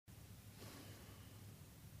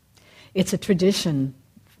It's a tradition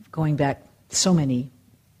going back so many,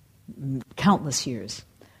 countless years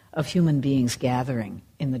of human beings gathering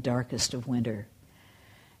in the darkest of winter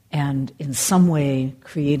and in some way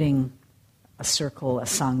creating a circle, a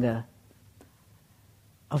sangha,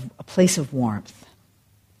 of a place of warmth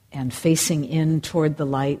and facing in toward the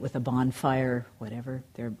light with a bonfire, whatever,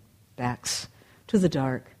 their backs to the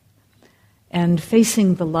dark, and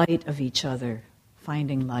facing the light of each other,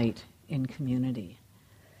 finding light in community.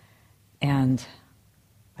 And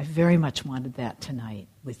I very much wanted that tonight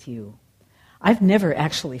with you. I've never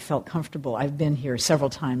actually felt comfortable. I've been here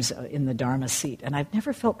several times in the Dharma seat, and I've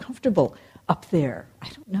never felt comfortable up there. I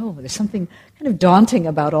don't know. There's something kind of daunting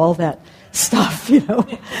about all that stuff, you know.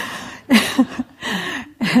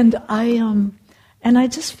 And I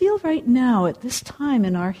just feel right now, at this time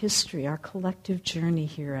in our history, our collective journey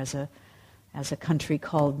here as a country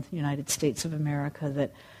called the United States of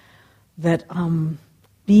America, that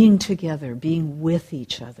being together, being with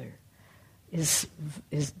each other, is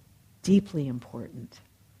deeply important,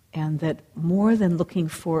 and that more than looking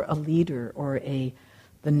for a leader or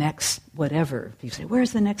the next whatever, you say,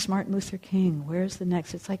 where's the next Martin Luther King? Where's the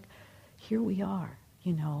next? It's like, here we are,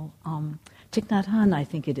 you know. Thich Nhat Hanh, I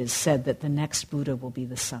think it is said that the next Buddha will be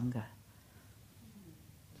the Sangha.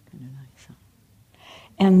 It's kind of nice, huh?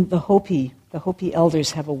 And the Hopi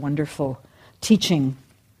elders have a wonderful teaching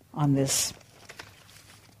on this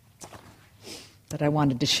that I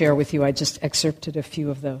wanted to share with you. I just excerpted a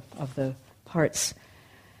few of the parts.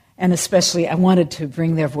 And especially I wanted to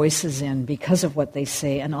bring their voices in because of what they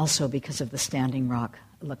say, and also because of the Standing Rock,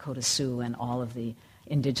 Lakota Sioux, and all of the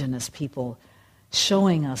indigenous people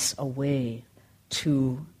showing us a way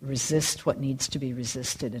to resist what needs to be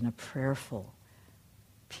resisted in a prayerful,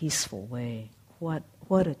 peaceful way.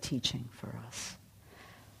 What a teaching for us.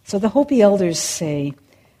 So the Hopi elders say,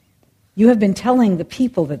 you have been telling the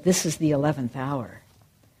people that this is the 11th hour.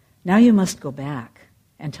 Now you must go back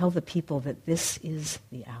and tell the people that this is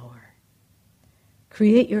the hour.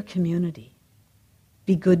 Create your community.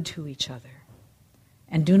 Be good to each other.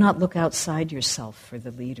 And do not look outside yourself for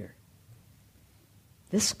the leader.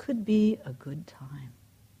 This could be a good time.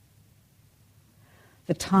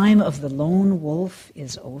 The time of the lone wolf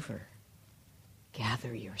is over.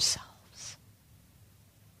 Gather yourselves.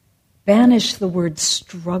 Banish the word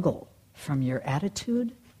struggle from your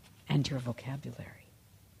attitude and your vocabulary.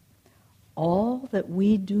 All that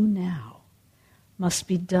we do now must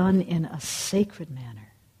be done in a sacred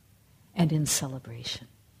manner and in celebration.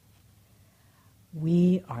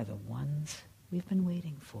 We are the ones we've been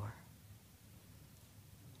waiting for.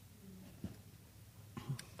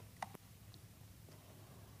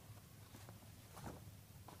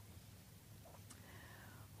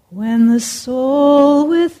 When the soul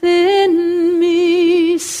within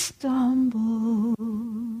me stumbles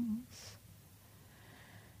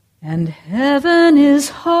and heaven is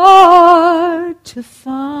hard to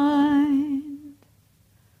find,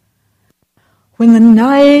 when the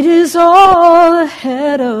night is all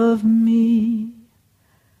ahead of me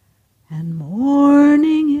and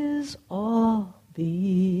morning is all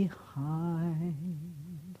behind,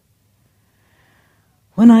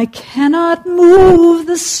 when I cannot move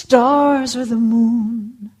the stars or the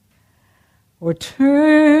moon, or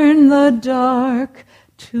turn the dark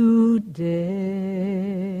to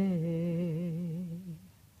day,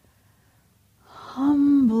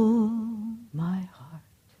 humble my heart,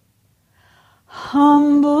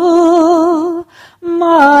 humble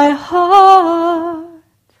my heart,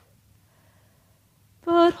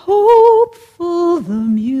 but hopeful the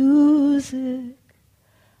music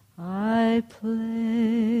I play.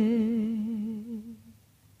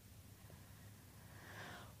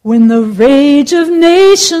 When the rage of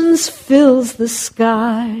nations fills the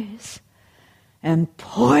skies and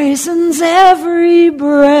poisons every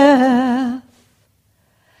breath,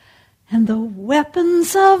 and the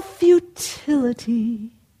weapons of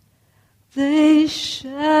futility, they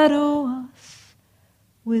shadow us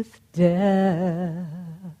with death.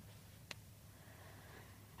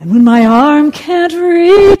 And when my arm can't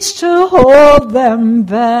reach to hold them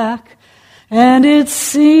back, and it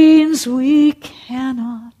seems we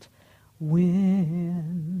cannot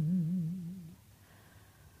win,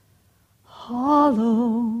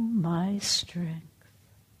 hollow my strength,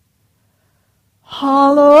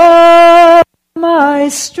 hollow my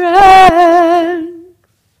strength,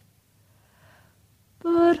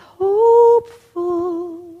 but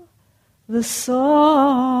hopeful the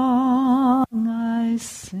song I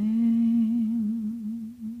sing.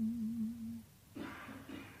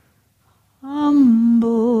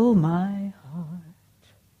 Humble my heart,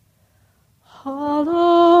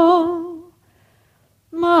 hollow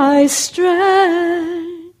my my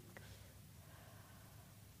strength,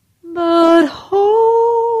 but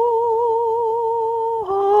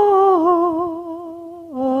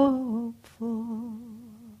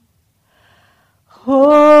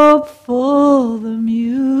hopeful the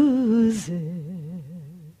music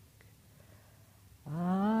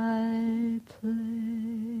I play.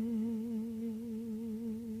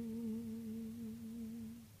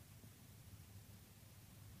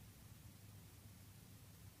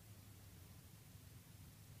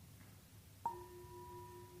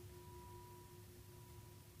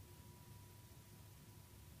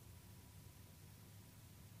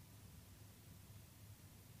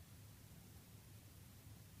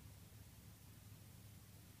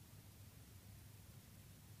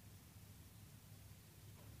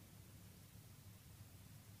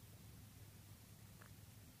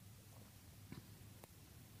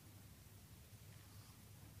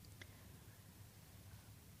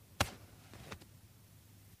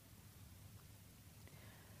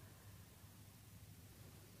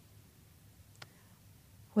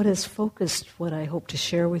 What has focused what I hope to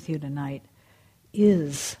share with you tonight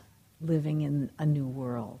is living in a new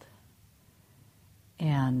world.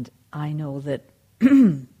 And I know that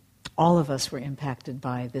all of us were impacted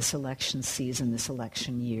by this election season, this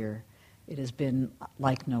election year. It has been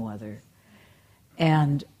like no other.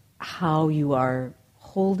 And how you are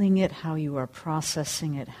holding it, how you are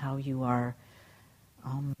processing it, how you are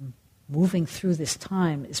moving through this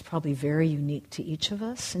time is probably very unique to each of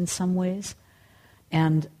us in some ways.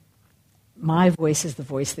 And my voice is the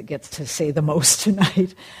voice that gets to say the most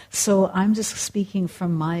tonight. So I'm just speaking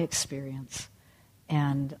from my experience.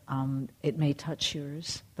 And it may touch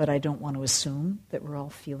yours, but I don't want to assume that we're all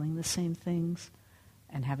feeling the same things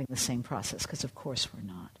and having the same process, because of course we're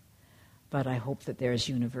not. But I hope that there's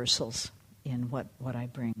universals in what I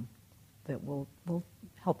bring that will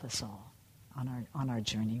help us all on our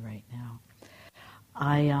journey right now.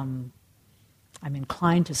 I'm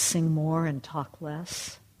inclined to sing more and talk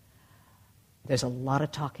less. There's a lot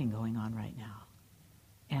of talking going on right now.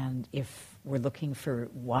 And if we're looking for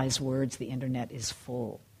wise words, the internet is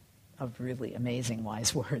full of really amazing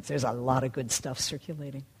wise words. There's a lot of good stuff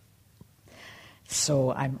circulating.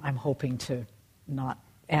 So I'm hoping to not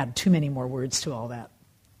add too many more words to all that.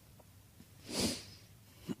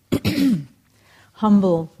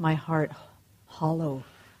 Humble my heart, hollow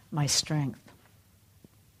my strength.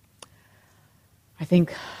 I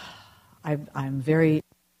think I'm very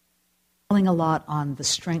feeling a lot on the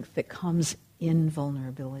strength that comes in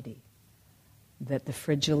vulnerability. That the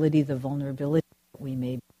fragility, the vulnerability that we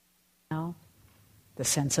may be now, the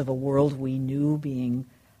sense of a world we knew being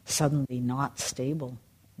suddenly not stable,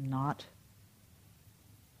 not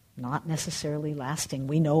necessarily lasting.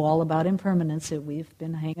 We know all about impermanence. We've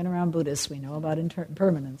been hanging around Buddhists. We know about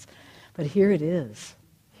impermanence. But here it is.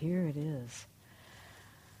 Here it is.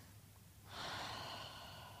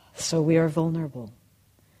 So we are vulnerable.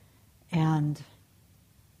 And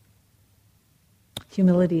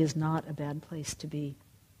humility is not a bad place to be.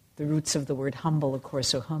 The roots of the word humble, of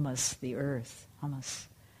course, are humus, the earth, humus.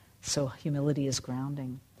 So humility is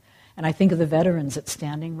grounding. And I think of the veterans at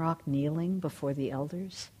Standing Rock kneeling before the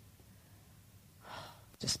elders.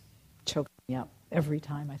 Just chokes me up every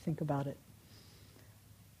time I think about it.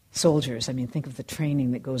 Soldiers, think of the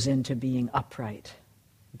training that goes into being upright,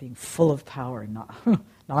 being full of power, not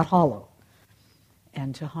hollow,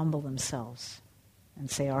 and to humble themselves and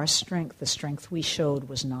say our strength, the strength we showed,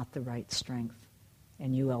 was not the right strength.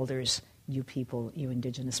 And you elders, you people, you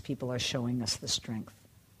indigenous people are showing us the strength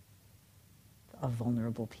of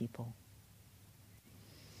vulnerable people.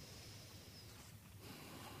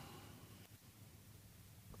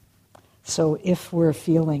 So if we're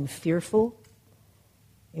feeling fearful,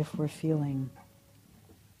 if we're feeling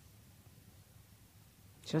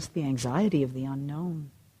just the anxiety of the unknown,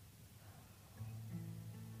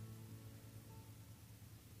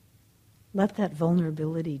 let that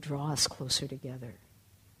vulnerability draw us closer together.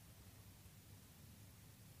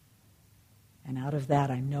 And out of that,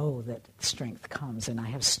 I know that strength comes, and I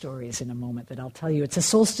have stories in a moment that I'll tell you. It's a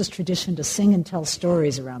solstice tradition to sing and tell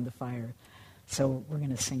stories around the fire. So we're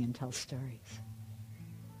going to sing and tell stories.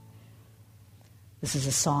 This is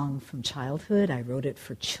a song from childhood. I wrote it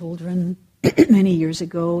for children many years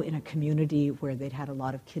ago in a community where they'd had a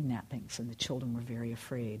lot of kidnappings, and the children were very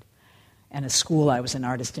afraid. And a school I was an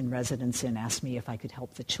artist in residence in asked me if I could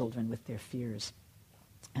help the children with their fears.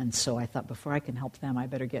 And so I thought, before I can help them, I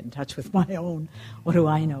better get in touch with my own. What do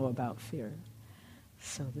I know about fear?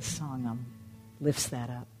 So this song lifts that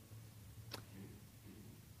up.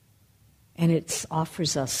 And it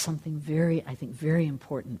offers us something very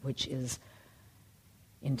important, which is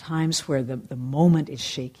in times where the moment is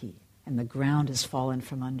shaky and the ground has fallen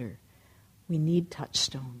from under, we need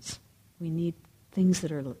touchstones. We need things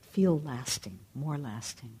that feel lasting, more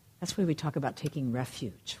lasting. That's why we talk about taking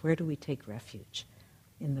refuge. Where do we take refuge?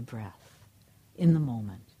 In the breath, in the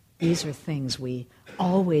moment. These are things we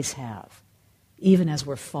always have. Even as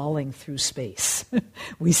we're falling through space,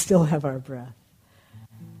 we still have our breath.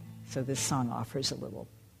 So this song offers a little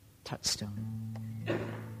touchstone.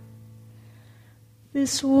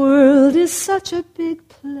 This world is such a big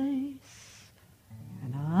place,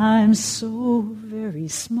 and I'm so very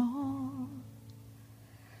small.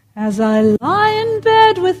 As I lie in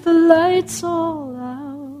bed with the lights all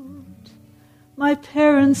out, my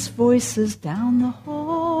parents' voices down the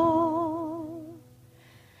hall,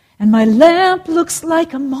 and my lamp looks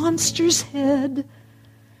like a monster's head,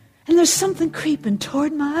 and there's something creeping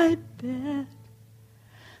toward my bed.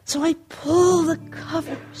 So I pull the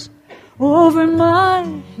covers over my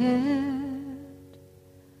head,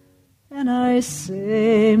 and I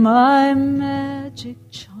say my magic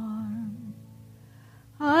charm.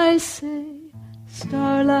 I say,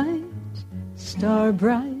 starlight, star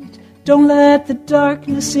bright, don't let the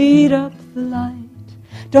darkness eat up the light.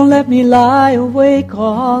 Don't let me lie awake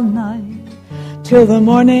all night till the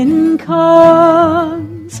morning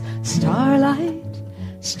comes. Starlight,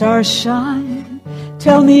 starshine,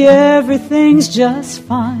 tell me everything's just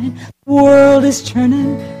fine. The world is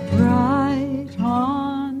turning right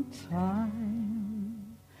on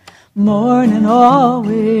time. Morning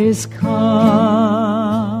always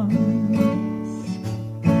comes.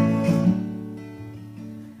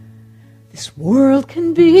 This world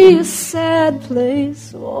can be a sad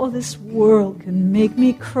place. Oh, this world can make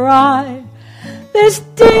me cry. There's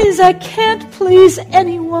days I can't please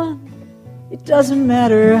anyone. It doesn't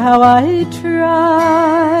matter how I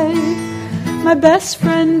try. My best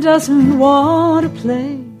friend doesn't want to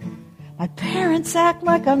play. My parents act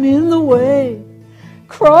like I'm in the way.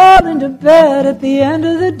 Crawl into bed at the end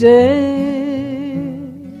of the day,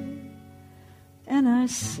 and I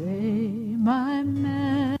say my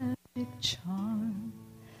magic charm.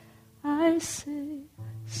 I say,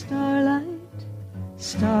 starlight,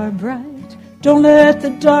 star bright, don't let the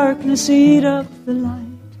darkness eat up the light.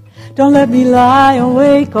 Don't let me lie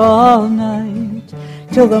awake all night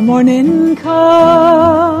till the morning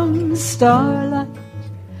comes. Starlight,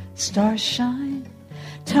 starshine,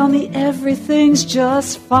 tell me everything's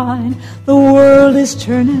just fine. The world is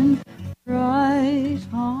turning right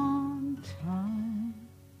on time.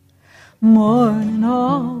 Morning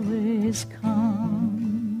always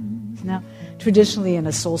comes. Now, traditionally in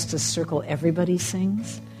a solstice circle, everybody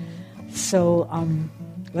sings. So,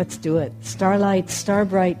 let's do it. Starlight, star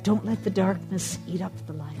bright, don't let the darkness eat up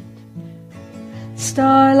the light.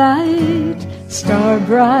 Starlight, star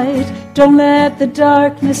bright, don't let the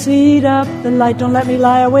darkness eat up the light. Don't let me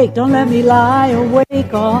lie awake, don't let me lie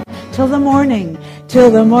awake all till the morning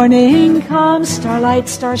comes. Starlight,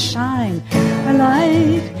 star shine,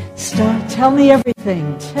 starlight, star, tell me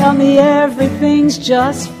everything's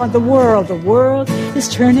just fine. The world is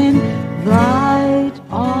turning right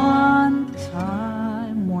on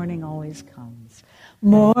time. Morning always comes.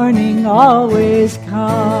 Morning always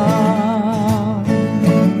comes.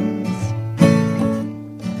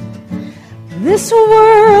 This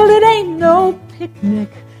world, it ain't no picnic.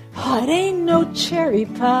 Oh, it ain't no cherry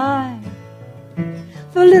pie.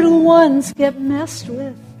 The little ones get messed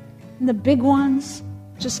with, and the big ones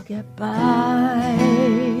just get by.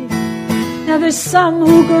 Now there's some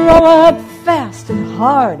who grow up fast and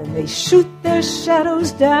hard, and they shoot their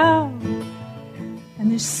shadows down.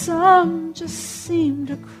 And there's some just seem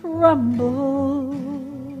to crumble.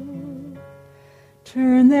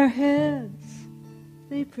 Turn their heads,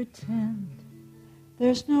 they pretend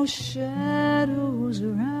there's no shadows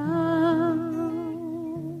around.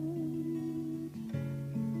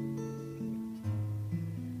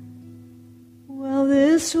 Well,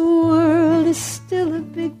 this world is still a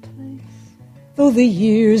big place, though the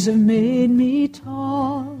years have made me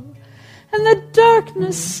tall. And the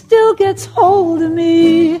darkness still gets hold of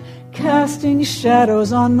me, casting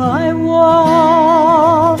shadows on my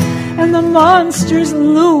wall. And the monsters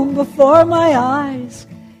loom before my eyes.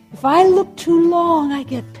 If I look too long, I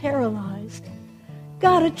get paralyzed.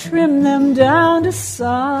 Gotta trim them down to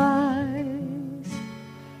size.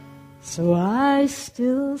 So I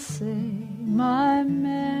still say my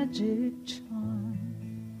magic charm.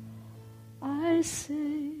 I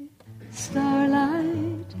say,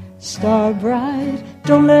 starlight, star bright,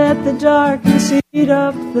 don't let the darkness eat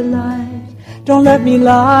up the light. Don't let me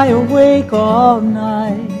lie awake all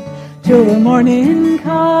night till the morning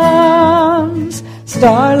comes.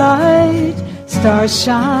 Starlight,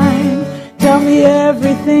 starshine, tell me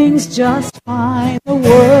everything's just fine. The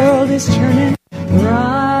world is turning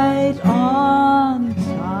right on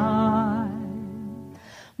time.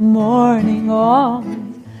 Morning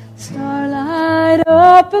always, starlight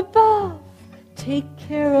up above, take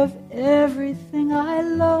care of everything I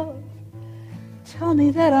love. Tell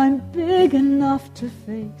me that I'm big enough to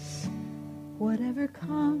face whatever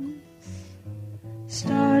comes.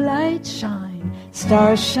 Starlight shine,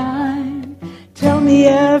 stars shine, tell me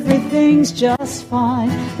everything's just fine.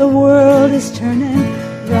 The world is turning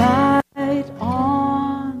right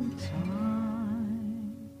on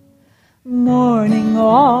time. Morning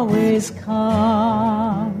always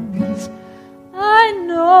comes. I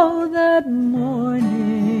know that morning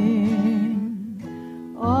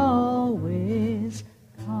always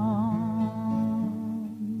comes.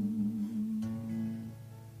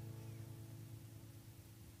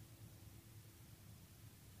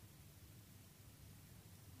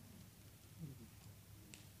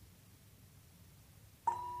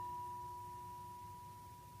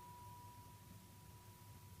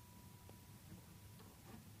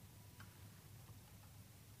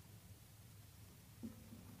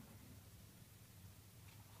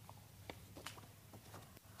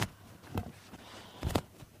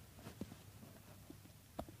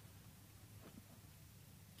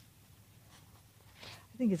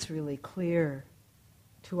 I think it's really clear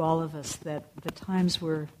to all of us that the times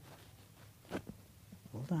we're,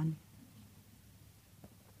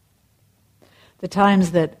 the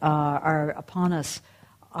times that are upon us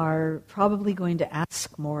are probably going to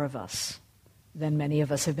ask more of us than many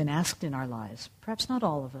of us have been asked in our lives. Perhaps not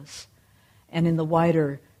all of us. And in the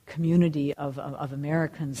wider community of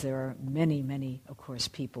Americans, there are many, many, of course,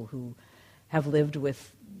 people who have lived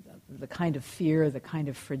with the kind of fear, the kind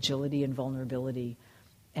of fragility and vulnerability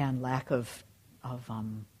and lack of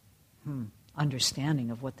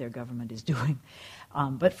understanding of what their government is doing.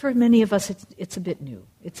 But for many of us, it's a bit new.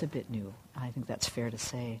 It's a bit new. I think that's fair to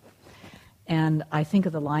say. And I think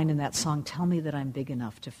of the line in that song, tell me that I'm big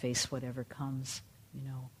enough to face whatever comes. You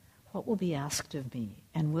know, what will be asked of me?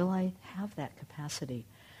 And will I have that capacity?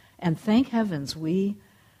 And thank heavens we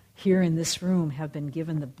here in this room have been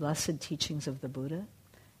given the blessed teachings of the Buddha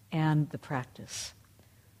and the practice,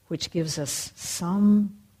 which gives us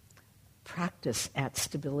some practice at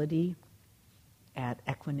stability, at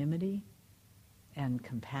equanimity, and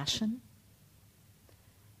compassion,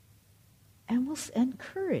 and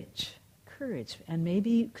courage, and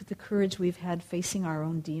maybe the courage we've had facing our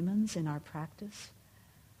own demons in our practice,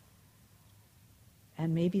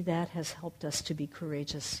 and maybe that has helped us to be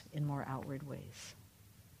courageous in more outward ways.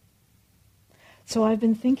 So I've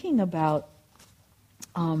been thinking about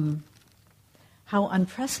how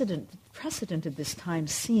unprecedented this time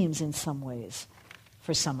seems in some ways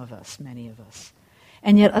for some of us, many of us.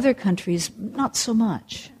 And yet other countries, not so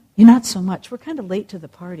much. Not so much. We're kind of late to the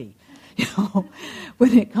party,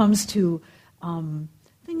 when it comes to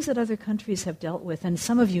things that other countries have dealt with. And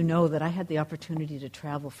some of you know that I had the opportunity to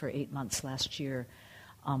travel for 8 months last year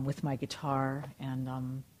with my guitar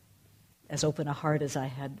and as open a heart as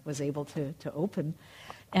I was able to open.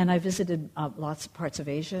 And I visited lots of parts of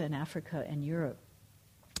Asia and Africa and Europe.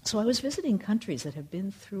 So I was visiting countries that have been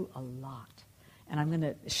through a lot. And I'm going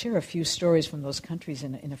to share a few stories from those countries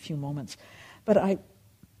in a few moments. But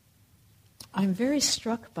I'm very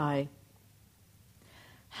struck by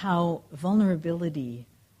how vulnerability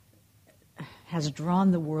has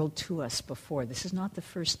drawn the world to us before. This is not the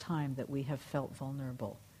first time that we have felt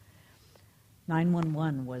vulnerable.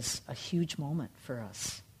 9/11 was a huge moment for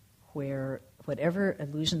us, where whatever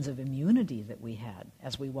illusions of immunity that we had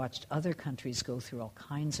as we watched other countries go through all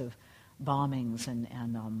kinds of bombings and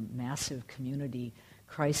massive community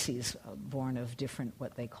crises born of different,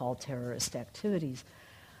 what they call terrorist activities,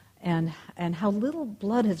 and how little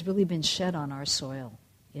blood has really been shed on our soil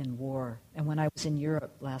in war. And when I was in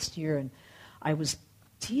Europe last year, and I was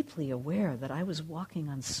deeply aware that I was walking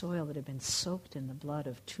on soil that had been soaked in the blood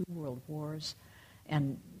of 2 world wars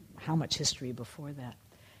and how much history before that.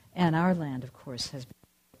 And our land, of course, has been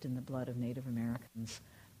soaked in the blood of Native Americans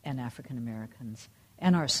and African Americans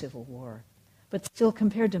and our Civil War. But still,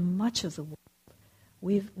 compared to much of the world,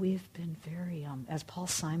 we've been very, as Paul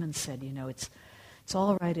Simon said, it's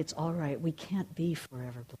all right, we can't be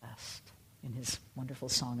forever blessed, in his wonderful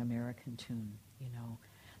song, American Tune,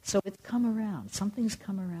 So it's come around. Something's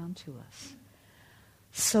come around to us.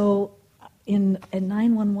 So in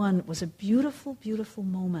 9/11 was a beautiful, beautiful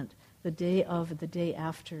moment, the day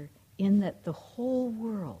after, in that the whole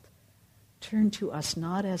world turned to us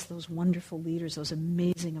not as those wonderful leaders, those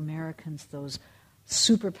amazing Americans, those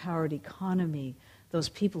superpowered economy, those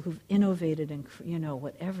people who've innovated and,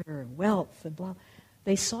 whatever, wealth and blah,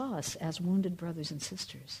 they saw us as wounded brothers and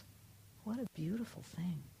sisters. What a beautiful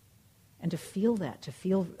thing. And to feel that, to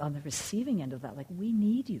feel on the receiving end of that, like, we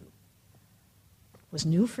need you, was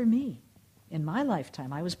new for me. In my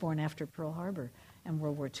lifetime, I was born after Pearl Harbor and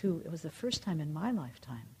World War II. It was the first time in my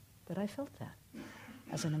lifetime that I felt that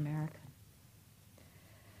as an American.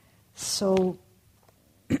 So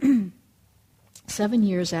 7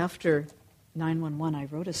 years after 9/11, I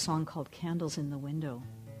wrote a song called Candles in the Window.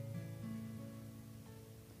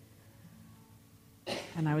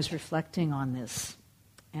 And I was reflecting on this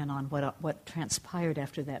and on what transpired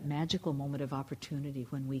after that magical moment of opportunity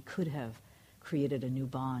when we could have created a new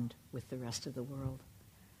bond with the rest of the world.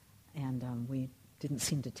 And we didn't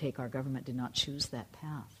seem to our government did not choose that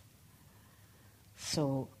path.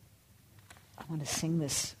 So I want to sing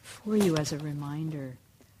this for you as a reminder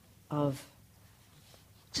of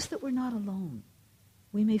just that we're not alone.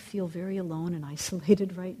 We may feel very alone and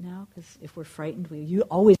isolated right now, because if we're frightened, you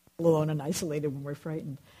always feel alone and isolated when we're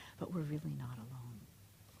frightened, but we're really not alone.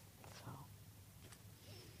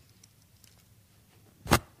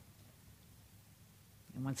 So,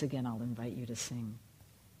 and once again, I'll invite you to sing.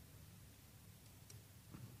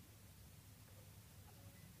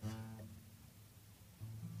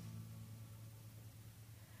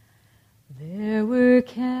 There were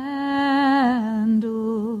candles,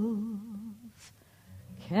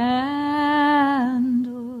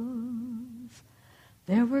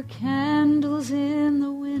 there were candles in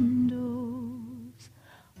the windows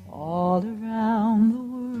all around the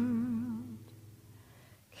world.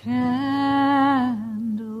 Candles,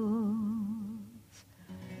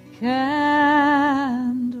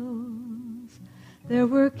 there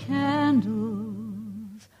were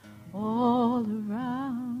candles all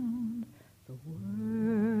around the world.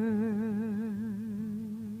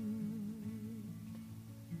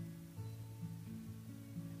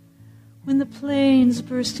 When the planes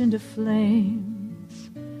burst into flames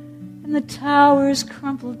and the towers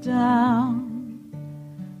crumpled down,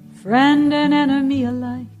 friend and enemy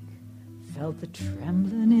alike felt the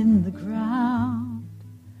trembling in the ground.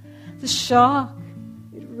 The shock,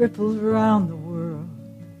 it rippled round the world,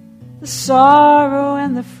 the sorrow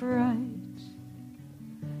and the fright.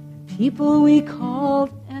 People we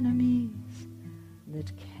called enemies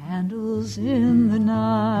lit candles in the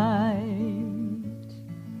night.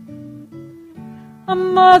 A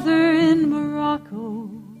mother in Morocco,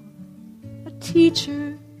 a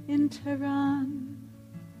teacher in Tehran,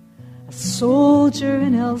 a soldier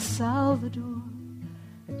in El Salvador,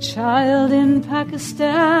 a child in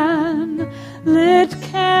Pakistan lit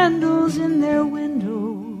candles in their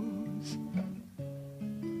windows.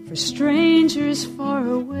 For strangers far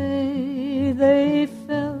away, they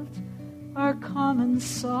felt our common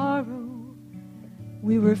sorrow.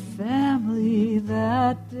 We were family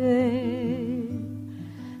that day.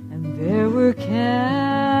 And there were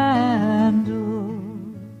candles,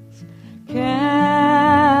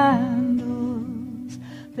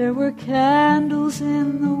 there were candles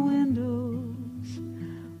in the windows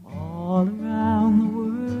all around the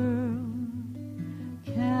world.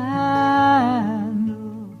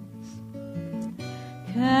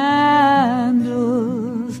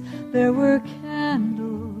 Candles, there were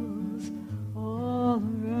candles all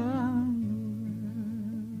around the world.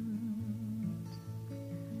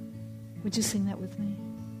 Would you sing that with me?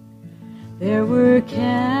 There were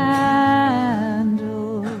candles,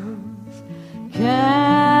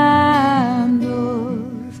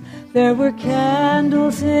 there were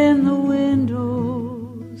candles in the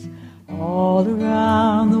windows all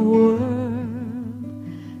around the world.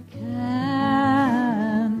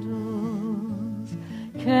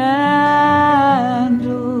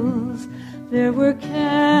 Candles, there were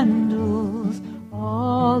candles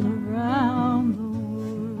all around the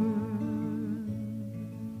world.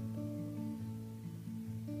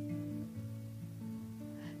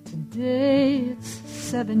 Today it's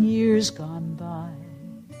 7 years gone by.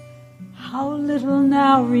 How little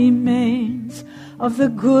now remains of the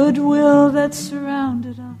goodwill that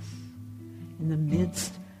surrounded us in the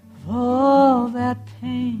midst of all that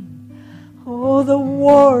pain. Oh, the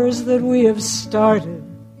wars that we have started,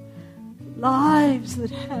 lives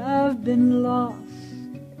that have been lost,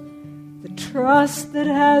 the trust that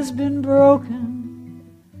has been broken.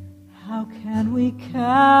 How can we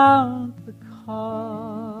count the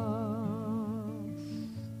cost?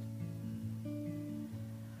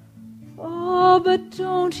 Oh, but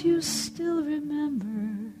don't you still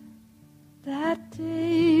remember that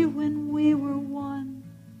day when we were one?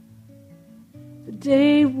 The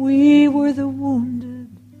day we were the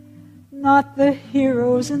wounded, not the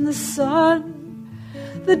heroes in the sun.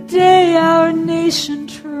 the day our nation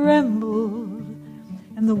trembled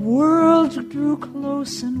and the world grew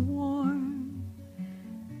close and warm,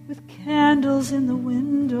 with candles in the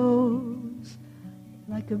windows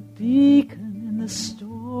like a beacon in the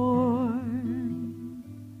storm.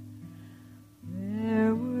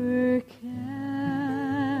 There were candles,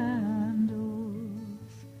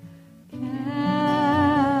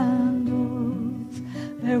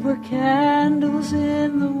 there were candles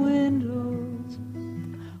in the windows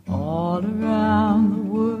all around the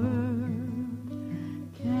world.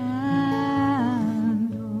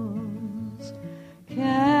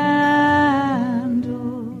 Candles,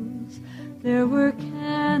 there were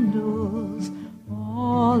candles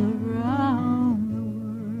all around the world.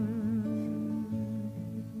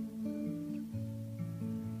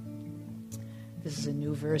 This is a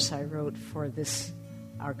new verse I wrote for this,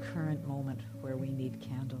 our current moment where we need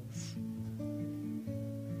candles.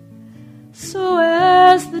 So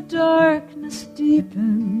as the darkness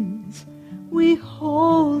deepens, we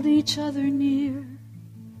hold each other near.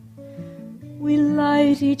 We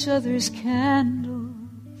light each other's candles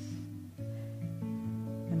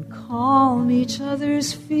and calm each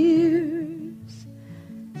other's fears.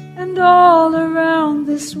 And all around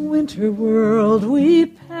this winter world we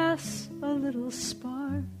pass a little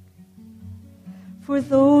spark for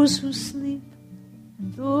those who sleep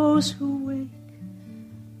and those who wake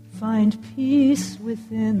find peace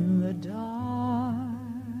within the dark.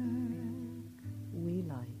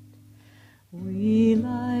 We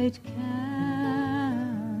light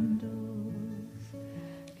candles,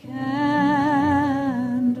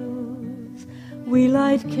 we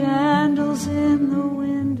light candles in the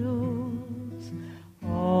windows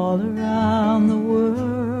all around the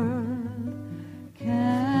world. Candles,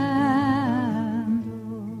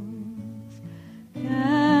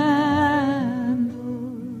 candles,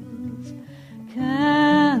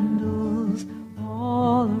 candles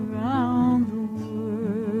all around the world.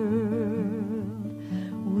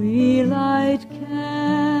 We light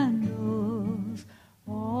candles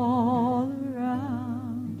all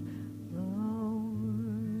around the world.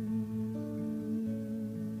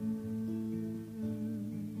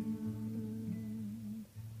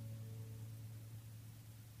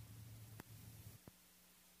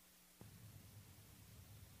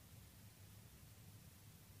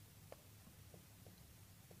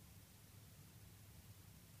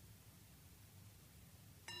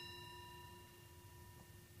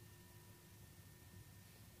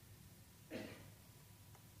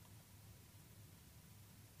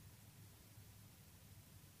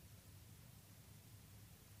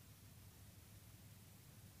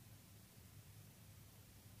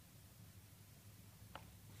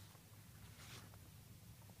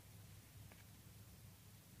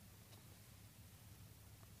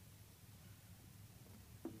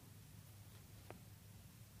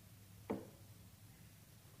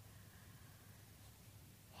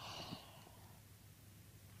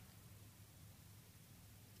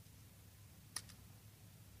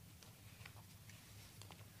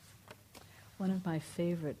 One of my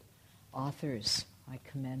favorite authors I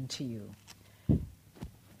commend to you, I'm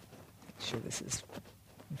sure this is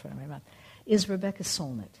in front of my mouth, is Rebecca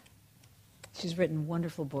Solnit. She's written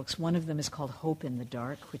wonderful books. One of them is called Hope in the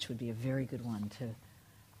Dark, which would be a very good one to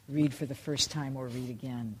read for the first time or read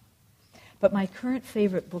again. But my current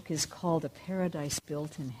favorite book is called A Paradise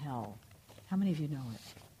Built in Hell. How many of you know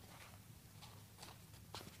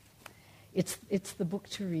it? It's the book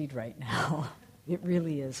to read right now. It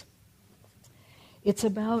really is. It's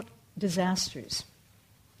about disasters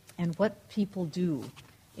and what people do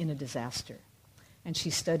in a disaster. And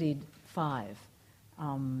she studied 5.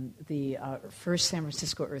 The first San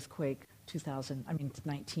Francisco earthquake,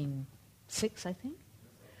 1906, I think.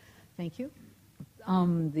 Thank you.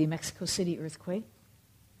 The Mexico City earthquake.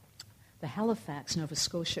 The Halifax, Nova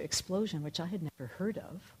Scotia explosion, which I had never heard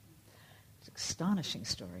of. It's an astonishing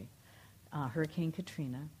story. Hurricane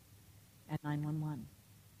Katrina, and 9/11.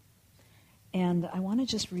 And I want to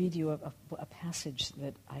just read you a passage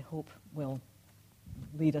that I hope will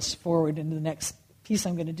lead us forward into the next piece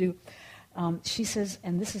I'm going to do. She says,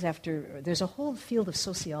 and this is after, there's a whole field of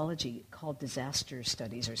sociology called disaster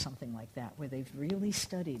studies or something like that, where they've really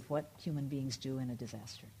studied what human beings do in a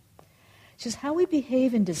disaster. She says, how we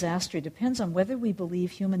behave in disaster depends on whether we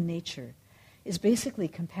believe human nature is basically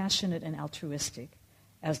compassionate and altruistic,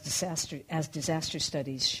 as disaster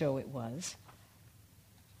studies show it was.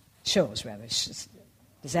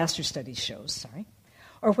 Disaster studies shows,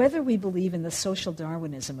 or whether we believe in the social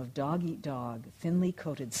Darwinism of dog-eat-dog, thinly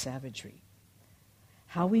coated savagery.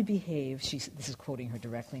 How we behave, this is quoting her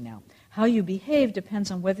directly now, how you behave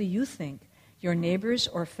depends on whether you think your neighbors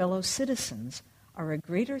or fellow citizens are a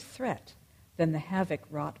greater threat than the havoc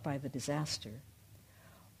wrought by the disaster,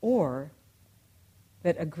 or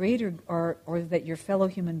that that your fellow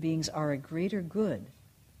human beings are a greater good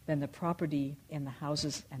than the property in the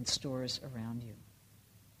houses and stores around you.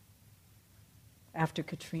 After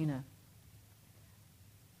Katrina,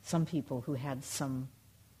 some people who had some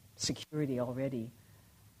security already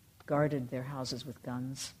guarded their houses with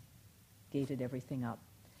guns, gated everything up,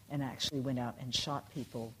 and actually went out and shot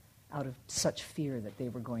people out of such fear that they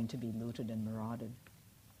were going to be looted and marauded.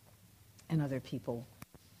 And other people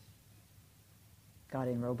got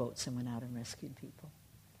in rowboats and went out and rescued people.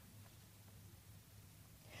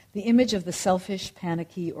 The image of the selfish,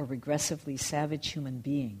 panicky, or regressively savage human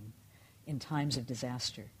being in times of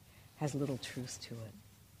disaster has little truth to it.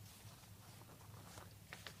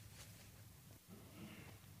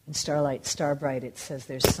 In Starbright, it says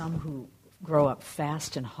there's some who grow up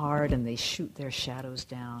fast and hard and they shoot their shadows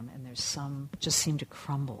down, and there's some just seem to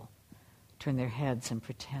crumble, turn their heads and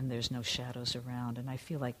pretend there's no shadows around. And I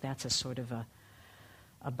feel like that's a sort of a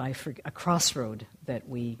crossroad that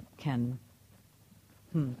we can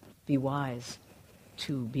be wise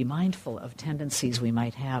to be mindful of tendencies we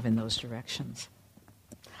might have in those directions.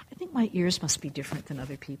 I think my ears must be different than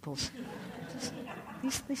other people's.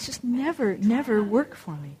 These just never work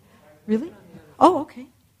for me. Really? Oh, okay.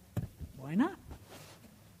 Why not?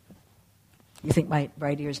 You think my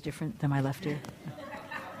right ear is different than my left ear?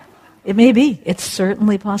 It may be. It's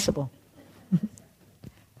certainly possible.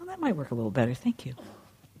 Well, that might work a little better. Thank you.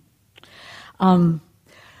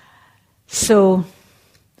 So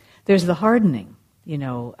there's the hardening,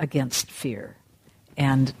 against fear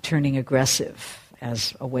and turning aggressive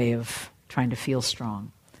as a way of trying to feel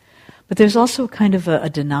strong. But there's also kind of a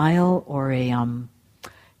denial or a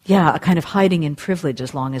kind of hiding in privilege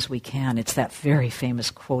as long as we can. It's that very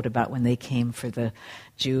famous quote about when they came for the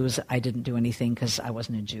Jews, I didn't do anything because I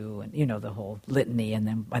wasn't a Jew, and the whole litany, and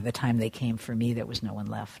then by the time they came for me, there was no one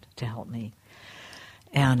left to help me.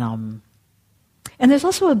 And there's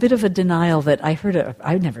also a bit of a denial that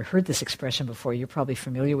I've never heard this expression before. You're probably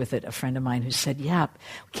familiar with it. A friend of mine who said, we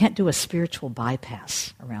can't do a spiritual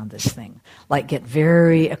bypass around this thing. Like get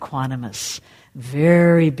very equanimous,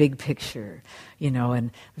 very big picture,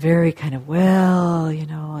 and very kind of,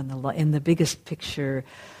 in the biggest picture,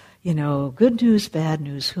 good news, bad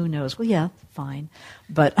news, who knows? Well, yeah, fine.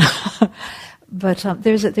 But there's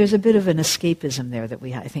a bit of an escapism there that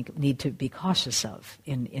we, I think, need to be cautious of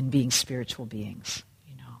in being spiritual beings.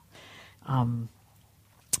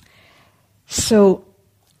 So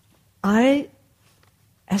as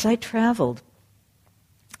I traveled,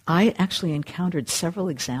 I actually encountered several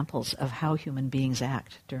examples of how human beings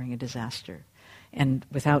act during a disaster. And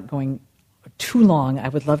without going too long, I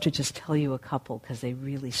would love to just tell you a couple because they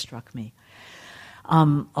really struck me.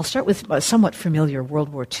 I'll start with somewhat familiar World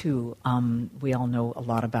War II. We all know a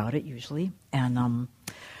lot about it usually. And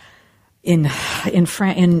in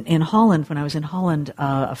Holland, when I was in Holland,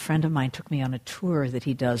 a friend of mine took me on a tour that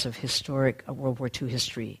he does of historic World War II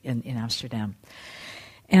history in Amsterdam.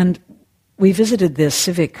 And we visited the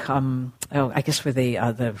civic, I guess where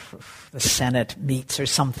the Senate meets or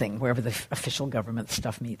something, wherever the official government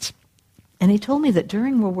stuff meets. And he told me that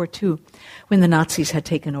during World War II, when the Nazis had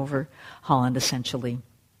taken over Holland, essentially,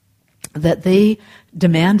 that they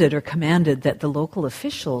demanded or commanded that the local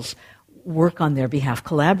officials work on their behalf,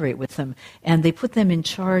 collaborate with them, and they put them in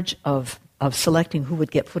charge of selecting who would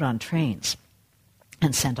get put on trains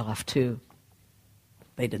and sent off to,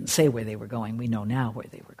 they didn't say where they were going, we know now where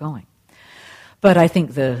they were going. But I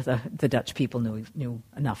think the Dutch people knew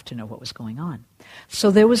enough to know what was going on. So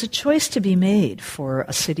there was a choice to be made for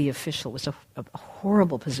a city official. It was a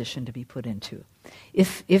horrible position to be put into.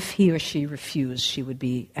 If he or she refused, she would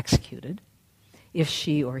be executed. If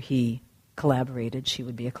she or he collaborated, she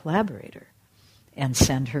would be a collaborator and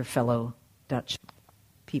send her fellow Dutch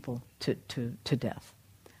people to death.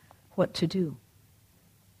 What to do?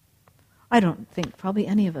 I don't think probably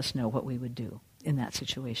any of us know what we would do in that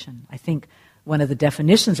situation. I think one of the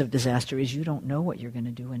definitions of disaster is you don't know what you're going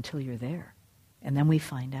to do until you're there. And then we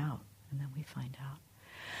find out.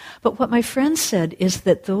 But what my friend said is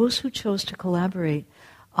that those who chose to collaborate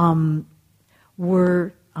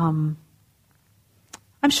were, I'm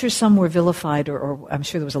sure some were vilified, or I'm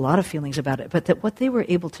sure there was a lot of feelings about it, but that what they were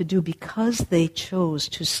able to do, because they chose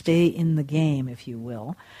to stay in the game, if you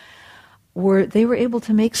will, they were able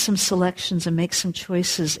to make some selections and make some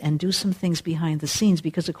choices and do some things behind the scenes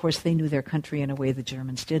because, of course, they knew their country in a way the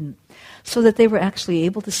Germans didn't, so that they were actually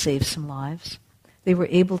able to save some lives. They were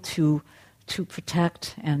able to to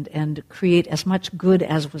protect and create as much good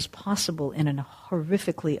as was possible in a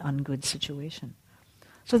horrifically ungood situation.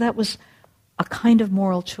 So that was a kind of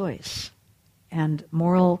moral choice. And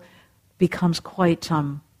moral becomes quite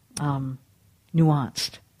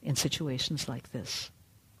nuanced in situations like this.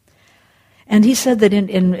 And he said that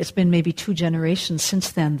it's been maybe 2 generations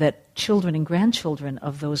since then that children and grandchildren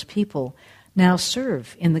of those people now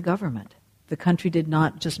serve in the government. The country did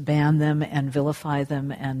not just ban them and vilify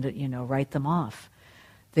them and, write them off.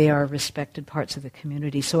 They are respected parts of the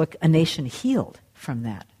community. So a nation healed from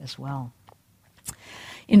that as well.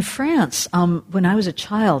 In France, when I was a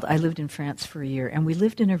child, I lived in France for a year, and we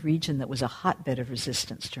lived in a region that was a hotbed of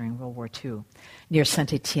resistance during World War II, near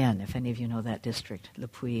Saint-Étienne, if any of you know that district, Le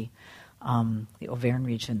Puy, the Auvergne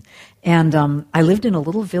region. And I lived in a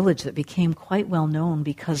little village that became quite well known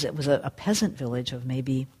because it was a peasant village of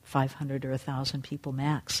maybe 500 or 1,000 people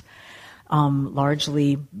max.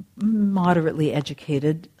 Largely moderately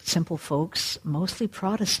educated, simple folks, mostly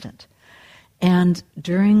Protestant. And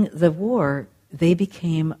during the war, they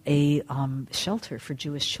became a shelter for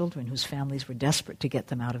Jewish children whose families were desperate to get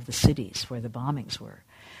them out of the cities where the bombings were.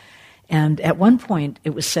 And at one point, it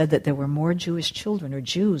was said that there were more Jewish children or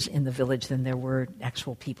Jews in the village than there were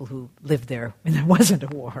actual people who lived there when there wasn't a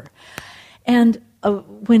war. And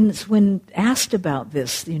when asked about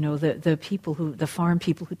this, the farm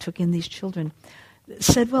people who took in these children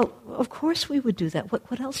said, well, of course we would do that.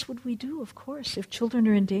 What else would we do? Of course, if children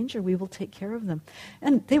are in danger, we will take care of them.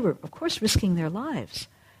 And they were, of course, risking their lives.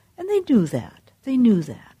 And they knew that. They knew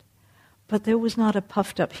that. But there was not a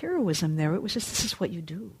puffed up heroism there. It was just, this is what you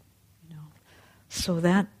do. So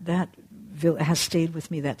that has stayed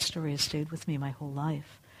with me. That story has stayed with me my whole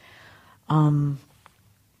life.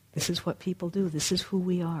 This is what people do. This is who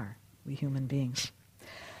we are, we human beings.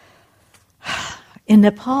 In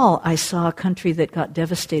Nepal, I saw a country that got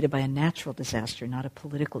devastated by a natural disaster, not a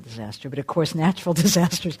political disaster. But of course, natural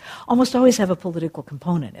disasters almost always have a political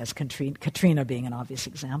component, as Katrina being an obvious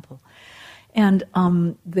example. And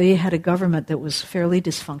they had a government that was fairly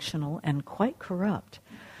dysfunctional and quite corrupt.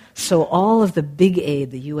 So all of the big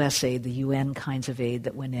aid, the US aid, the UN kinds of aid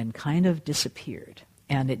that went in kind of disappeared,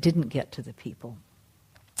 and it didn't get to the people.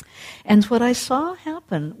 And what I saw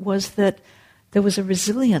happen was that there was a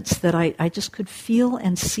resilience that I just could feel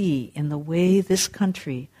and see in the way this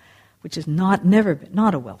country, which is not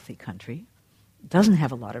a wealthy country, doesn't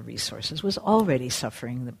have a lot of resources, was already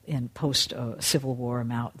suffering in post-Civil War,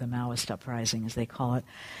 the Maoist uprising, as they call it,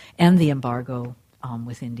 and the embargo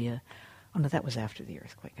with India. Oh, no, that was after the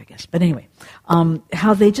earthquake, I guess. But anyway,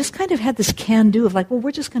 how they just kind of had this can-do of like, well,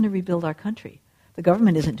 we're just going to rebuild our country. The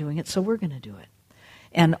government isn't doing it, so we're going to do it.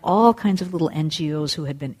 And all kinds of little NGOs who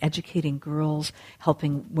had been educating girls,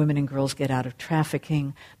 helping women and girls get out of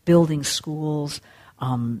trafficking, building schools,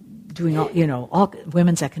 doing all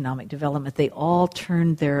women's economic development. They all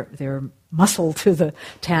turned their muscle to the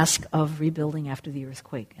task of rebuilding after the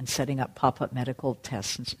earthquake and setting up pop-up medical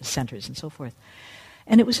tests and centers and so forth.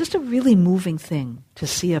 And it was just a really moving thing to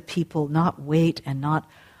see a people not wait and not,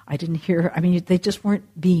 they just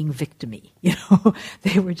weren't being victim-y,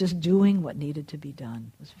 They were just doing what needed to be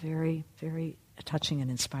done. It was very, very touching and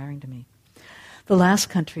inspiring to me. The last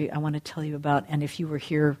country I want to tell you about, and if you were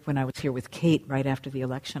here when I was here with Kate right after the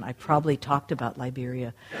election, I probably talked about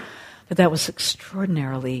Liberia, but that was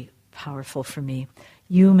extraordinarily powerful for me.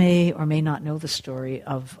 You may or may not know the story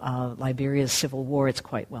of Liberia's civil war. It's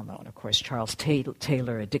quite well known, of course. Charles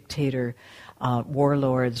Taylor, a dictator,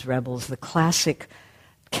 warlords, rebels, the classic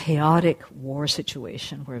chaotic war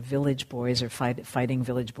situation where village boys are fighting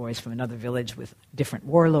village boys from another village with different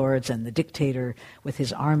warlords, and the dictator with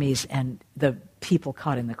his armies, and the people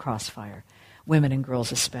caught in the crossfire, women and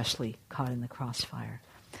girls especially caught in the crossfire.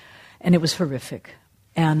 And it was horrific.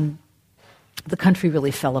 And the country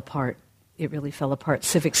really fell apart. It really fell apart.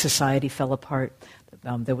 Civic society fell apart.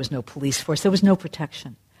 There was no police force. There was no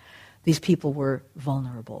protection. These people were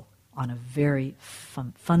vulnerable on a very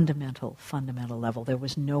fundamental level. There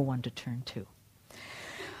was no one to turn to.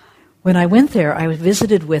 When I went there, I was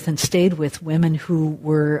visited with and stayed with women who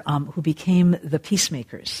became the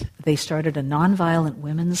peacemakers. They started a nonviolent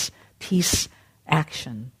women's peace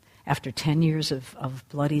action after 10 years of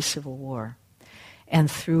bloody civil war. And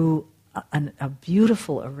through a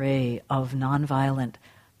beautiful array of nonviolent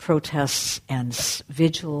protests and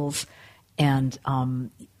vigils, and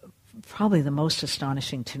probably the most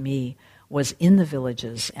astonishing to me was in the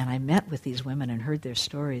villages, and I met with these women and heard their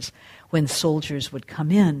stories. When soldiers would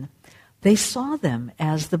come in, they saw them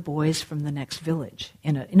as the boys from the next village,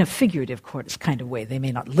 in a figurative kind of way. They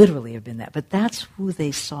may not literally have been that, but that's who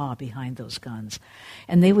they saw behind those guns.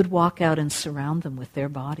 And they would walk out and surround them with their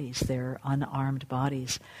bodies, their unarmed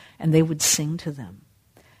bodies, and they would sing to them.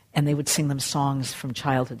 And they would sing them songs from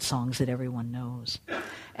childhood, songs that everyone knows.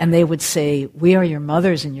 And they would say, "We are your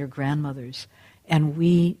mothers and your grandmothers, and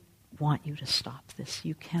we want you to stop this.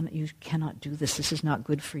 You cannot do this. This is not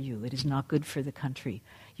good for you. It is not good for the country.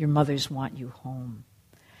 Your mothers want you home."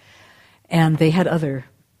 And they had other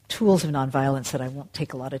tools of nonviolence that I won't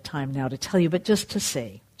take a lot of time now to tell you, but just to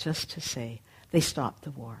say, they stopped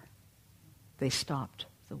the war. They stopped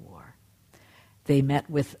the war. They met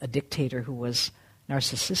with a dictator who was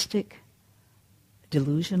narcissistic,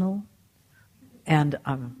 delusional, and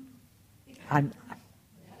I'm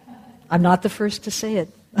not the first to say it.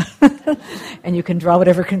 And you can draw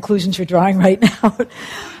whatever conclusions you're drawing right now.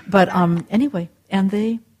 But anyway, and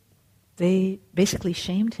they basically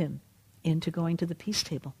shamed him into going to the peace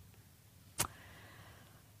table.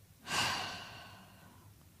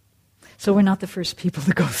 So we're not the first people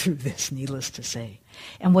to go through this, needless to say.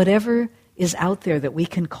 And whatever is out there that we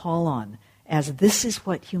can call on as this is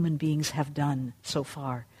what human beings have done so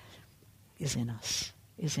far is in us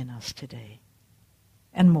today.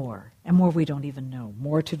 And more we don't even know,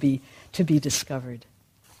 more to be discovered.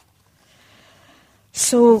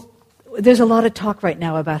 So there's a lot of talk right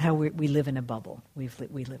now about how we live in a bubble. We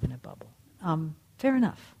live in a bubble. Fair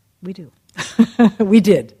enough, we do. We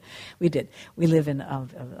did. We live in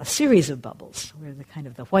a series of bubbles. We're the kind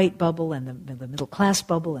of the white bubble and the middle class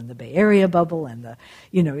bubble and the Bay Area bubble and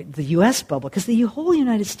the U.S. bubble, because the whole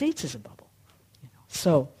United States is a bubble.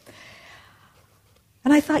 So,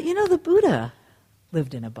 and I thought, the Buddha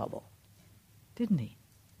lived in a bubble, didn't he?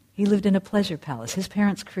 He lived in a pleasure palace. His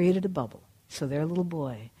parents created a bubble so their little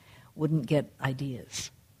boy wouldn't get ideas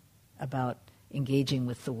about engaging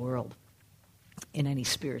with the world in any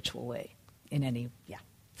spiritual way,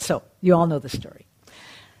 So you all know the story.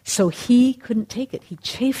 So he couldn't take it. He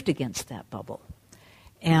chafed against that bubble.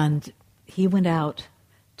 And he went out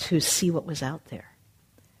to see what was out there.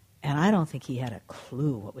 And I don't think he had a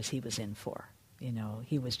clue what he was in for.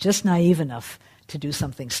 He was just naive enough to do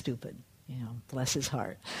something stupid, bless his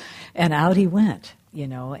heart. And out he went,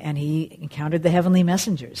 and he encountered the heavenly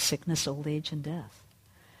messengers, sickness, old age, and death.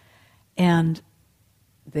 And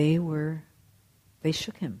they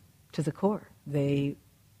shook him to the core. They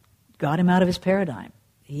got him out of his paradigm.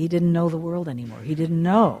 He didn't know the world anymore. He didn't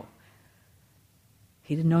know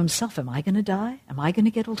himself. Am I going to die? Am I going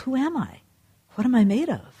to get old? Who am I? What am I made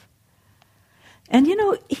of? And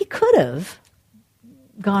he could have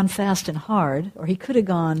gone fast and hard, or he could have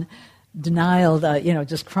gone denial,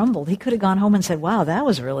 just crumbled. He could have gone home and said, "Wow, that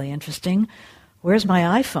was really interesting. Where's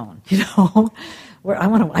my iPhone?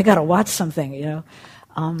 I got to watch something."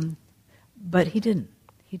 But he didn't.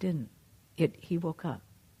 He woke up,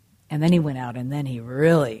 and then he went out, and then he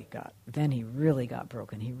really got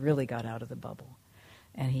broken. He really got out of the bubble,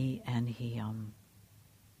 and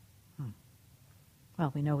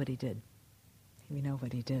well, we know what he did.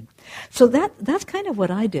 So that's kind of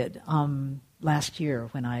what I did last year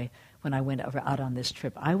when I went out on this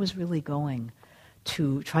trip. I was really going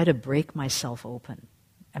to try to break myself open.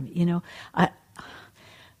 I mean,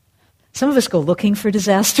 some of us go looking for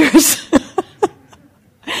disasters.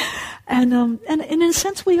 And in a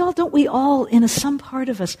sense, we all, in some part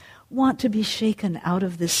of us, want to be shaken out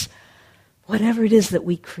of this, whatever it is that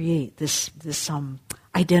we create, this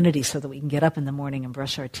identity, so that we can get up in the morning and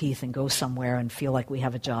brush our teeth and go somewhere and feel like we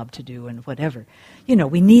have a job to do and whatever.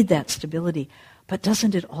 We need that stability. But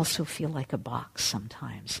doesn't it also feel like a box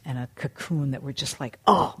sometimes and a cocoon that we're just like,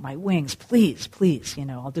 "Oh, my wings, please,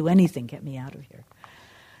 I'll do anything, get me out of here."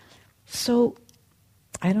 So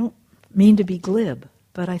I don't mean to be glib,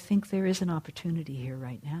 but I think there is an opportunity here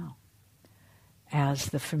right now. As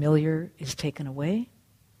the familiar is taken away,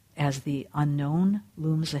 as the unknown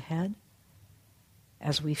looms ahead,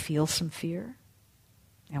 as we feel some fear,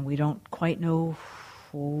 and we don't quite know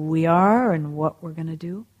who we are and what we're going to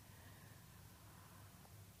do,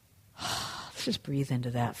 let's just breathe into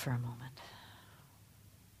that for a moment.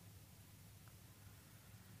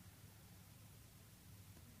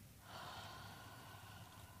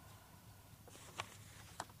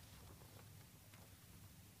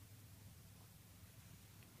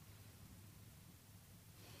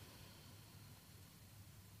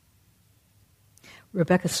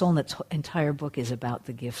 Rebecca Solnit's entire book is about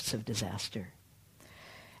the gifts of disaster.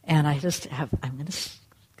 And I'm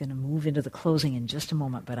going to move into the closing in just a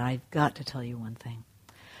moment, but I've got to tell you one thing.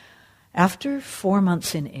 After 4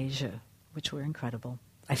 months in Asia, which were incredible,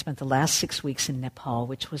 I spent the last 6 weeks in Nepal,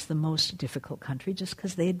 which was the most difficult country just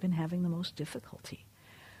because they had been having the most difficulty.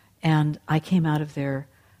 And I came out of there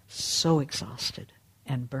so exhausted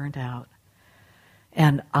and burnt out.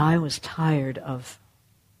 And I was tired of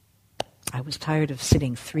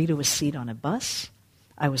sitting 3 to a seat on a bus.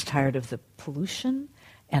 I was tired of the pollution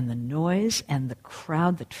and the noise and the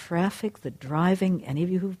crowd, the traffic, the driving. Any of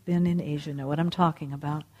you who've been in Asia know what I'm talking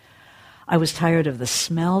about. I was tired of the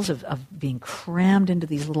smells, of being crammed into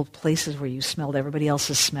these little places where you smelled everybody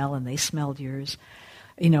else's smell and they smelled yours.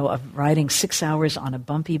 Of riding 6 hours on a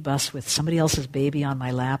bumpy bus with somebody else's baby on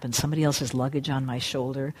my lap and somebody else's luggage on my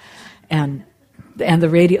shoulder. And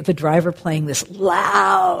the driver playing this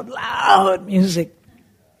loud music.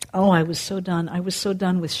 Oh, I was so done. I was so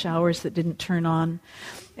done with showers that didn't turn on.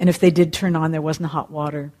 And if they did turn on, there wasn't hot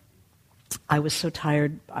water. I was so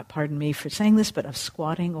tired, pardon me for saying this, but of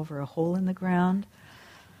squatting over a hole in the ground.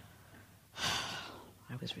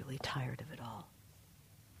 I was really tired of it all.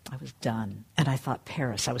 I was done. And I thought,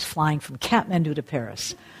 Paris. I was flying from Kathmandu to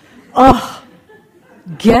Paris. Oh,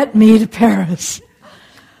 get me to Paris.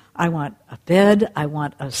 I want a bed. I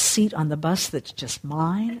want a seat on the bus that's just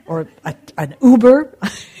mine, or an Uber,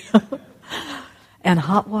 and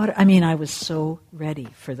hot water. I mean, I was so ready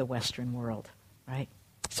for the Western world, right?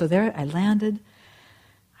 So there I landed.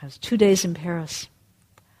 I was 2 days in Paris,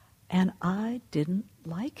 and I didn't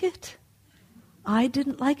like it. I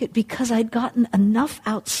didn't like it because I'd gotten enough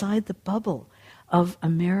outside the bubble of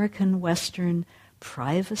American Western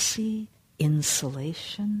privacy,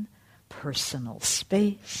 insulation, personal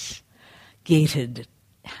space, gated,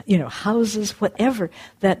 houses, whatever.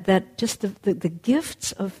 That just the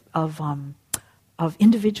gifts of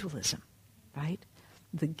individualism, right?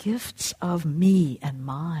 The gifts of me and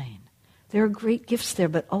mine. There are great gifts there,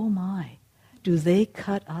 but oh my, do they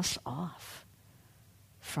cut us off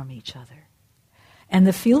from each other? And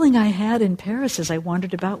the feeling I had in Paris as I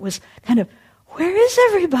wandered about was kind of, where is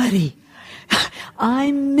everybody?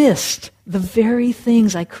 I missed the very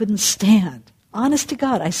things I couldn't stand. Honest to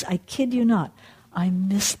God, I kid you not. I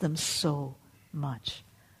missed them so much.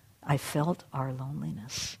 I felt our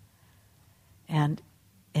loneliness. And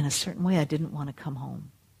in a certain way, I didn't want to come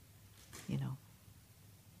home,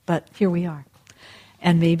 But here we are.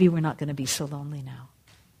 And maybe we're not going to be so lonely now,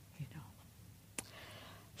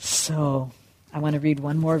 So I want to read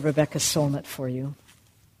one more Rebecca Solnit for you.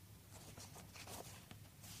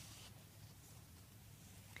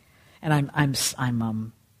 And I'm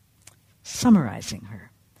summarizing her.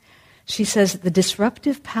 She says, the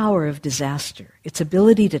disruptive power of disaster, its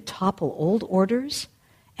ability to topple old orders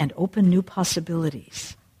and open new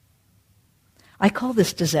possibilities. I call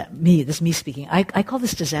this, this is me speaking, I call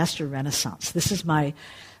this disaster renaissance. This is my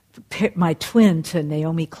twin to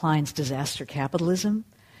Naomi Klein's disaster capitalism,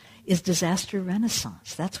 is disaster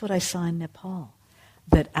renaissance. That's what I saw in Nepal.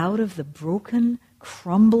 That out of the broken,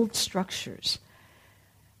 crumbled structures,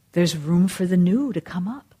 there's room for the new to come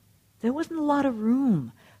up. There wasn't a lot of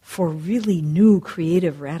room for really new,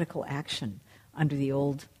 creative, radical action under the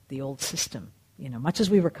old system, much as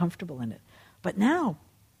we were comfortable in it. But now,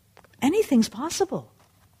 anything's possible,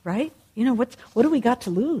 right? What do we got to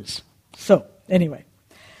lose? So, anyway,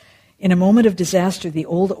 in a moment of disaster, the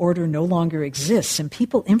old order no longer exists, and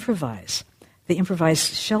people improvise. They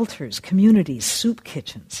improvise shelters, communities, soup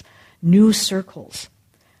kitchens, new circles.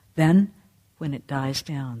 Then, when it dies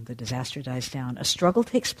down, the disaster dies down, a struggle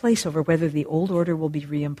takes place over whether the old order will be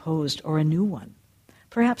reimposed or a new one,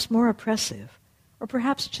 perhaps more oppressive, or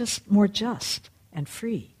perhaps just more just and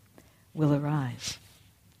free, will arise.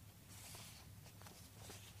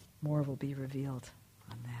 More will be revealed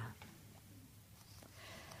on that.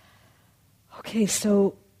 Okay,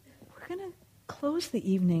 so we're going to close the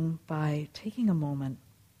evening by taking a moment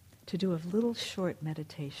to do a little short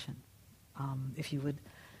meditation. If you would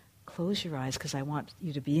close your eyes, because I want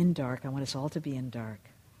you to be in dark. I want us all to be in dark.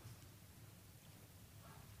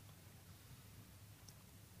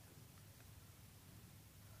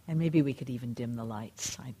 And maybe we could even dim the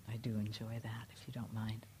lights. I do enjoy that, if you don't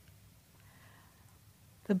mind.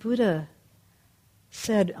 The Buddha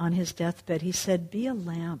said on his deathbed, he said, be a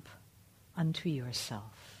lamp unto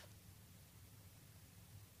yourself.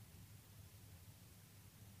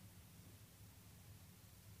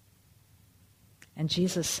 And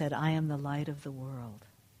Jesus said, I am the light of the world.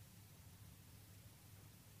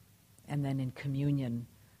 And then in communion,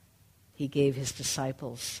 he gave his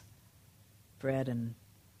disciples bread and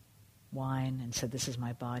wine and said, this is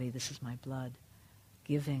my body, this is my blood,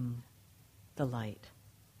 giving the light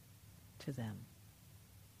to them.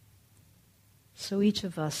 So each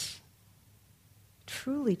of us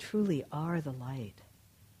truly, truly are the light.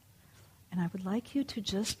 And I would like you to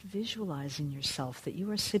just visualize in yourself that you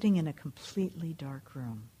are sitting in a completely dark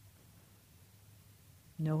room.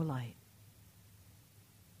 No light.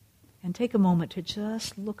 And take a moment to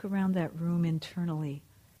just look around that room internally.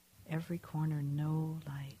 Every corner, no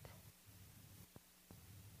light.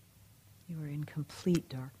 You are in complete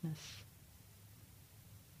darkness.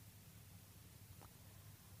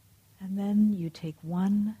 And then you take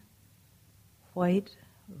one white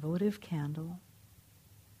votive candle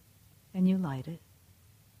and you light it.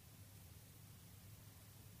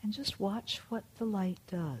 And just watch what the light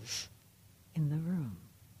does in the room.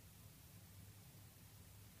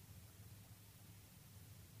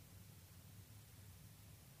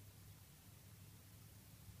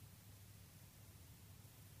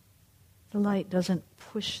 The light doesn't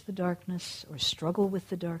push the darkness or struggle with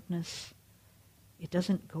the darkness. It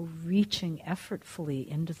doesn't go reaching effortfully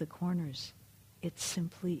into the corners. It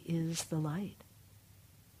simply is the light.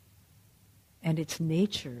 And its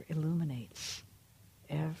nature illuminates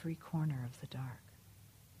every corner of the dark,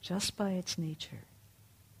 just by its nature.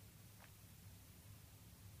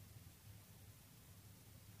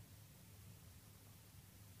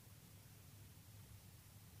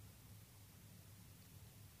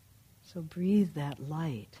 So breathe that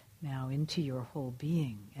light now into your whole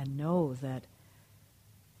being and know that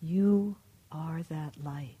you are that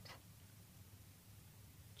light,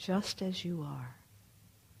 just as you are.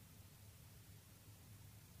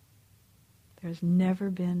 There's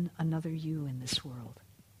never been another you in this world,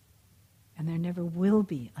 and there never will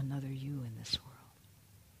be another you in this world.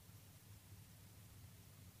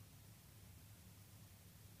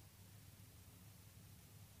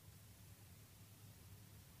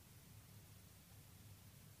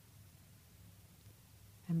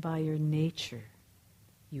 And by your nature,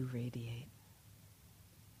 you radiate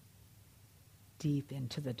deep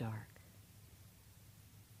into the dark.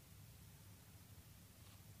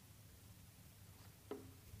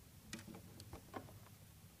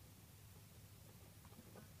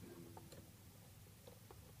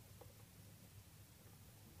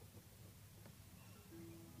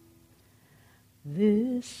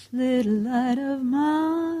 This little light of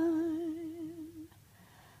mine,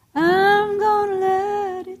 I'm gonna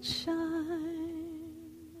let it shine.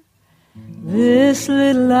 This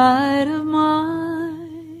little light of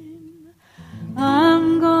mine,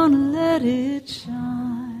 I'm gonna let it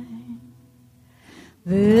shine.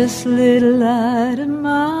 This little light of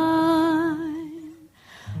mine,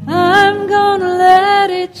 I'm gonna let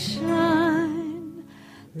it shine.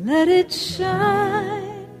 Let it shine.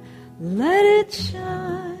 Let it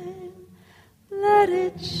shine, let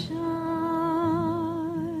it shine.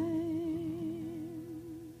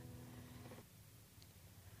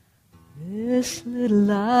 This little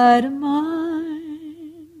light of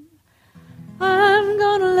mine, I'm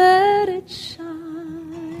gonna let it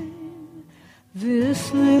shine.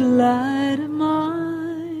 This little light of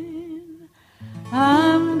mine,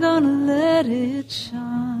 I'm gonna let it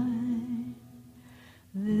shine.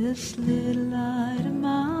 This little light of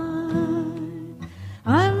mine,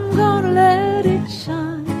 I'm gonna let it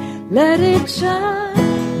shine, let it shine,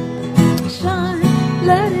 shine,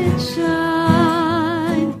 let it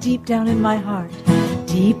shine. Deep down in my heart,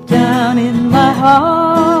 deep down in my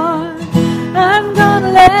heart, I'm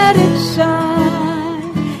gonna let it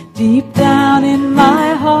shine. Deep down in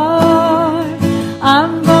my heart,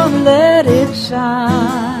 I'm gonna let it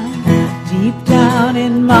shine. Deep down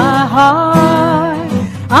in my heart,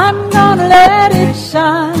 I'm gonna let it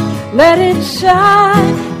shine. Let it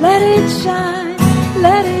shine, let it shine,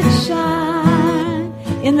 let it shine.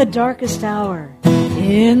 In the darkest hour,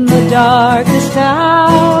 in the darkest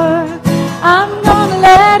hour, I'm gonna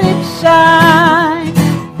let it shine.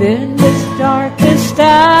 In this darkest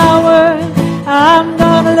hour, I'm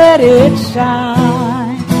gonna let it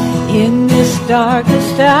shine. In this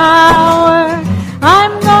darkest hour,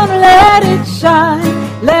 I'm gonna let it shine.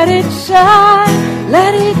 Let it shine,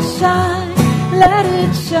 let it shine. Let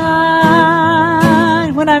it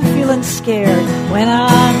shine. When I'm feeling scared, when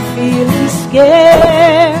I'm feeling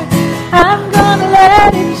scared, I'm gonna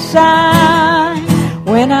let it shine.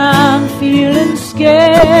 When I'm feeling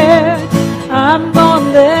scared, I'm gonna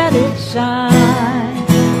let it shine.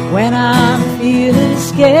 When I'm feeling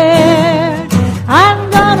scared, I'm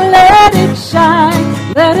gonna let it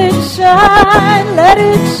shine. Let it shine, let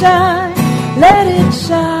it shine, let it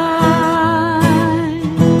shine.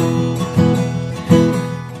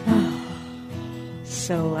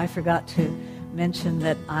 So I forgot to mention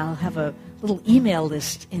that I'll have a little email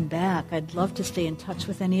list in back. I'd love to stay in touch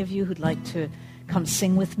with any of you who'd like to come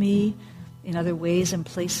sing with me in other ways and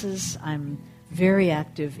places. I'm very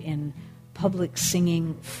active in public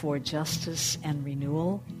singing for justice and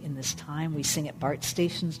renewal in this time. We sing at BART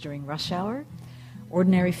stations during rush hour.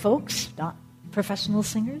 Ordinary folks, not professional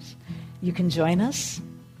singers, you can join us.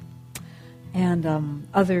 And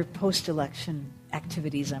other post-election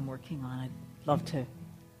activities I'm working on. I'd love to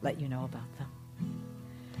let you know about them.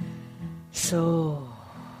 So,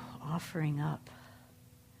 offering up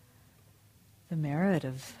the merit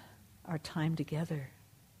of our time together,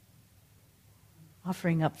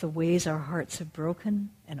 offering up the ways our hearts have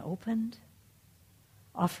broken and opened,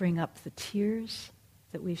 offering up the tears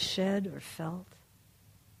that we've shed or felt,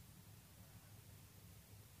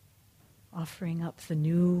 offering up the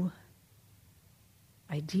new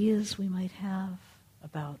ideas we might have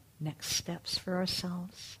about next steps for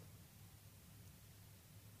ourselves.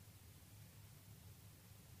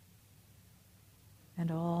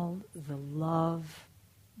 And all the love,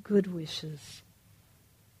 good wishes,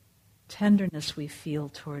 tenderness we feel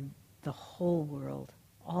toward the whole world,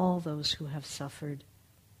 all those who have suffered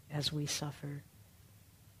as we suffer,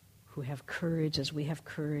 who have courage as we have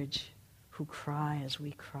courage, who cry as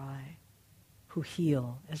we cry, who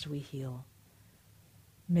heal as we heal.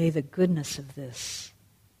 May the goodness of this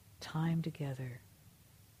time together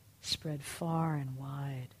spread far and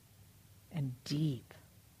wide and deep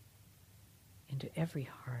into every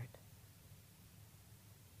heart,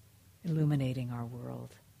 illuminating our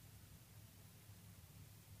world,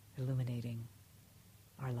 illuminating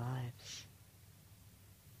our lives.